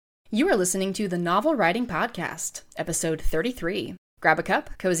You are listening to the Novel Writing Podcast, episode 33. Grab a cup,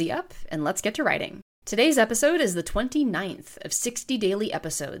 cozy up, and let's get to writing. Today's episode is the 29th of 60 daily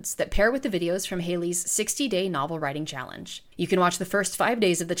episodes that pair with the videos from Haley's 60-day novel writing challenge. You can watch the first 5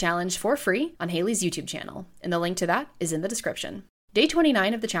 days of the challenge for free on Haley's YouTube channel, and the link to that is in the description. Day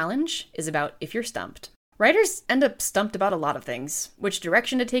 29 of the challenge is about If You're Stumped. Writers end up stumped about a lot of things. Which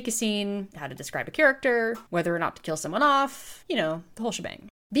direction to take a scene, how to describe a character, whether or not to kill someone off, the whole shebang.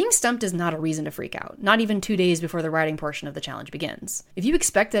 Being stumped is not a reason to freak out, not even 2 days before the writing portion of the challenge begins. If you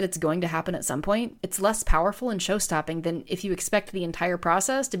expect that it's going to happen at some point, it's less powerful and show-stopping than if you expect the entire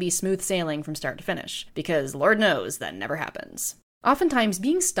process to be smooth sailing from start to finish, because Lord knows that never happens. Oftentimes,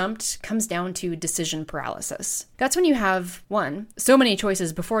 being stumped comes down to decision paralysis. That's when you have, 1, so many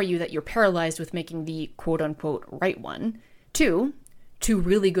choices before you that you're paralyzed with making the quote-unquote right one. 2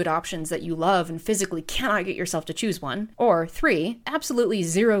 really good options that you love and physically cannot get yourself to choose one. Or 3, absolutely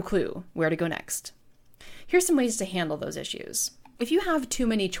zero clue where to go next. Here's some ways to handle those issues. If you have too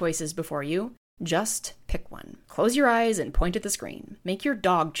many choices before you, just pick one. Close your eyes and point at the screen. Make your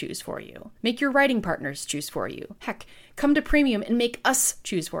dog choose for you. Make your writing partners choose for you. Heck, come to Premium and make us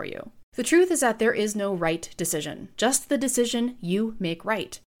choose for you. The truth is that there is no right decision, just the decision you make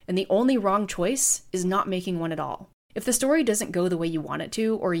right. And the only wrong choice is not making one at all. If the story doesn't go the way you want it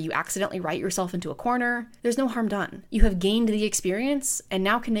to, or you accidentally write yourself into a corner, there's no harm done. You have gained the experience and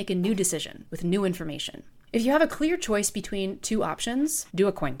now can make a new decision with new information. If you have a clear choice between 2 options, do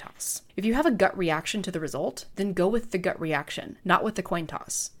a coin toss. If you have a gut reaction to the result, then go with the gut reaction, not with the coin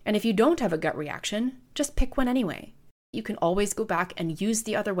toss. And if you don't have a gut reaction, just pick one anyway. You can always go back and use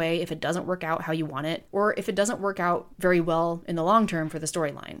the other way if it doesn't work out how you want it, or if it doesn't work out very well in the long term for the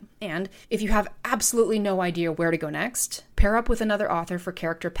storyline. And if you have absolutely no idea where to go next, pair up with another author for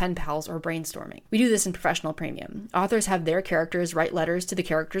character pen pals or brainstorming. We do this in Professional Premium. Authors have their characters write letters to the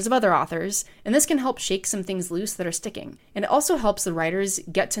characters of other authors, and this can help shake some things loose that are sticking. And it also helps the writers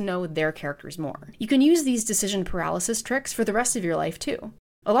get to know their characters more. You can use these decision paralysis tricks for the rest of your life too.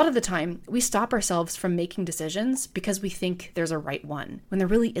 A lot of the time, we stop ourselves from making decisions because we think there's a right one, when there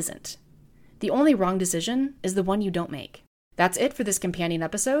really isn't. The only wrong decision is the one you don't make. That's it for this companion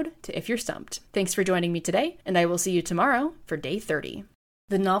episode to If You're Stumped. Thanks for joining me today, and I will see you tomorrow for day 30.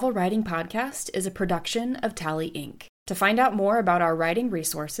 The Novel Writing Podcast is a production of Tally Inc. To find out more about our writing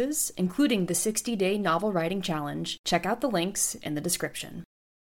resources, including the 60-day novel writing challenge, check out the links in the description.